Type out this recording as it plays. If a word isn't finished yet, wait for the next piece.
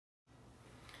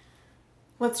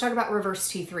Let's talk about reverse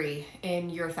T3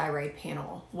 in your thyroid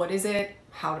panel. What is it?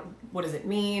 What does it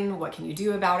mean? What can you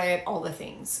do about it? All the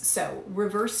things. So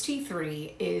reverse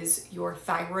T3 is your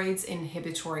thyroid's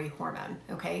inhibitory hormone,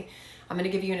 okay? I'm gonna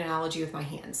give you an analogy with my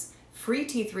hands. Free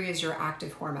T3 is your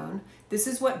active hormone. This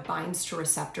is what binds to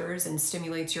receptors and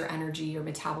stimulates your energy, your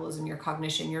metabolism, your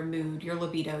cognition, your mood, your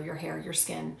libido, your hair, your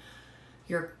skin,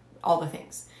 all the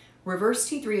things. Reverse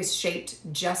T3 is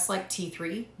shaped just like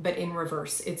T3, but in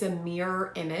reverse. It's a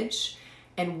mirror image,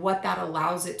 and what that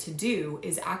allows it to do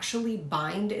is actually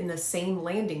bind in the same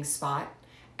landing spot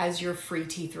as your free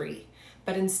T3.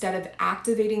 But instead of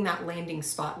activating that landing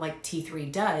spot like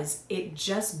T3 does, it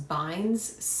just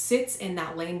binds, sits in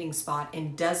that landing spot,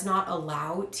 and does not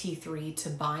allow T3 to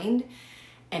bind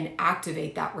and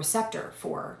activate that receptor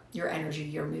for your energy,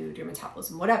 your mood, your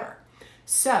metabolism, whatever.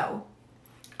 So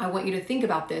I want you to think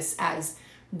about this as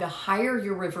the higher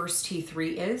your reverse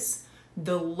T3 is,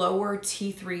 the lower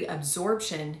T3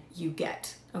 absorption you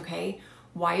get, okay?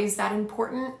 Why is that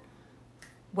important?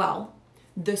 Well,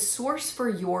 the source for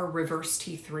your reverse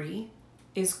T3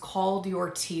 is called your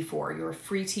T4, your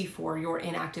free T4, your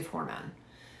inactive hormone.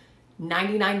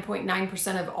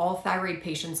 99.9% of all thyroid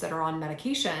patients that are on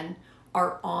medication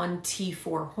are on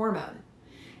T4 hormone.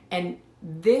 And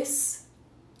this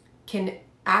can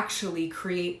actually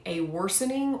create a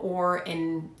worsening or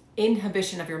an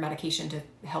inhibition of your medication to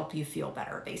help you feel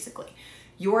better, basically.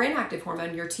 Your inactive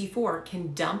hormone, your T4,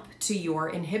 can dump to your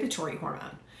inhibitory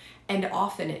hormone, and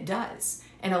often it does.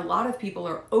 And a lot of people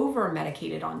are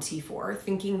over-medicated on T4,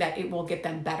 thinking that it will get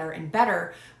them better and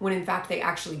better, when in fact they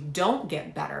actually don't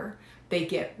get better, they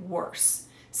get worse.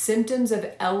 Symptoms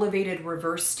of elevated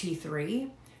reverse T3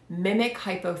 mimic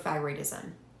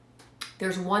hypothyroidism.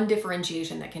 There's one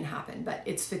differentiation that can happen, but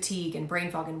it's fatigue and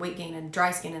brain fog and weight gain and dry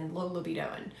skin and low libido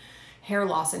and hair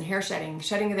loss and hair shedding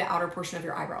of the outer portion of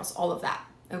your eyebrows, all of that,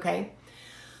 okay?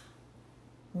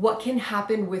 What can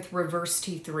happen with reverse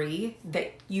T3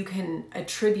 that you can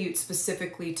attribute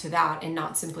specifically to that and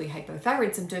not simply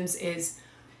hypothyroid symptoms is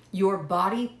your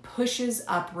body pushes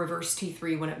up reverse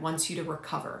T3 when it wants you to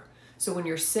recover. So when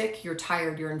you're sick, you're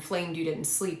tired, you're inflamed, you didn't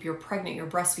sleep, you're pregnant, you're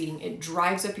breastfeeding, it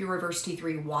drives up your reverse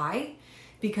T3. Why?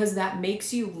 Because that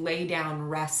makes you lay down,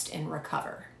 rest, and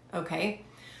recover, okay?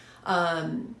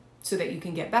 So that you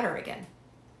can get better again.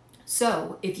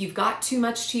 So if you've got too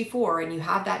much T4 and you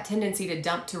have that tendency to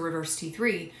dump to reverse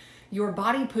T3, your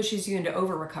body pushes you into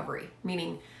over-recovery,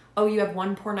 meaning, oh, you have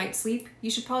one poor night's sleep, you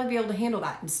should probably be able to handle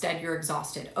that. Instead, you're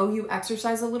exhausted. Oh, you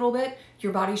exercise a little bit,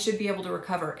 your body should be able to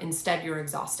recover. Instead, you're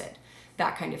exhausted.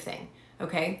 That kind of thing,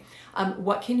 okay?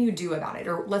 What can you do about it?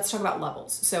 Or let's talk about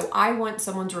levels. So I want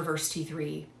someone's reverse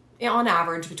T3 on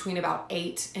average between about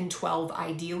 8 and 12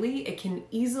 ideally. It can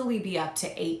easily be up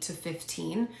to 8 to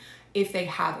 15 if they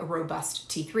have a robust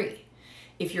T3.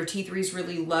 If your T3 is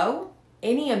really low,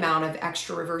 any amount of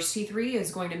extra reverse T3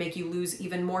 is going to make you lose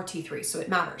even more T3, so it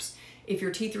matters. If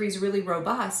your T3 is really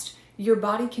robust, your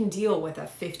body can deal with a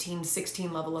 15,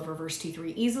 16 level of reverse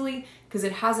T3 easily because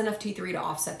it has enough T3 to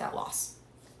offset that loss.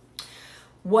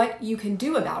 What you can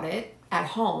do about it at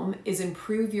home is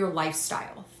improve your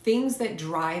lifestyle. Things that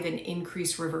drive and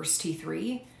increase reverse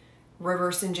T3,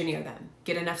 reverse engineer them.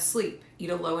 Get enough sleep, eat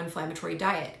a low inflammatory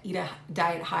diet, eat a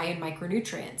diet high in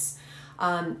micronutrients,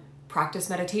 practice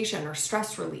meditation or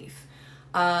stress relief.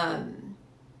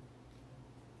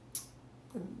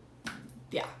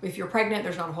 Yeah, if you're pregnant,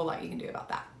 there's not a whole lot you can do about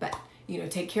that, but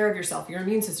take care of yourself, your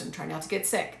immune system, try not to get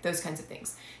sick, those kinds of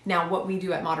things. Now, what we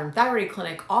do at Modern Thyroid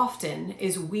Clinic often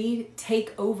is we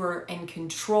take over and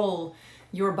control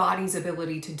your body's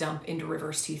ability to dump into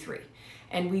reverse T3.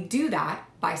 And we do that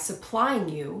by supplying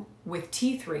you with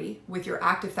T3, with your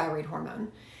active thyroid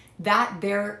hormone, that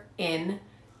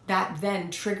then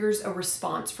triggers a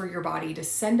response for your body to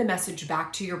send a message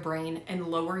back to your brain and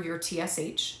lower your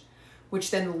TSH, which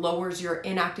then lowers your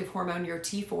inactive hormone, your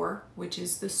T4, which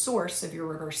is the source of your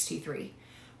reverse T3,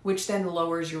 which then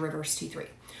lowers your reverse T3.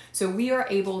 So we are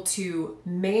able to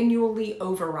manually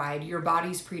override your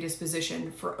body's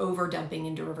predisposition for overdumping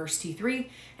into reverse T3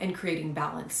 and creating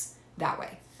balance that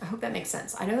way. I hope that makes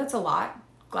sense. I know that's a lot.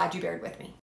 Glad you bared with me.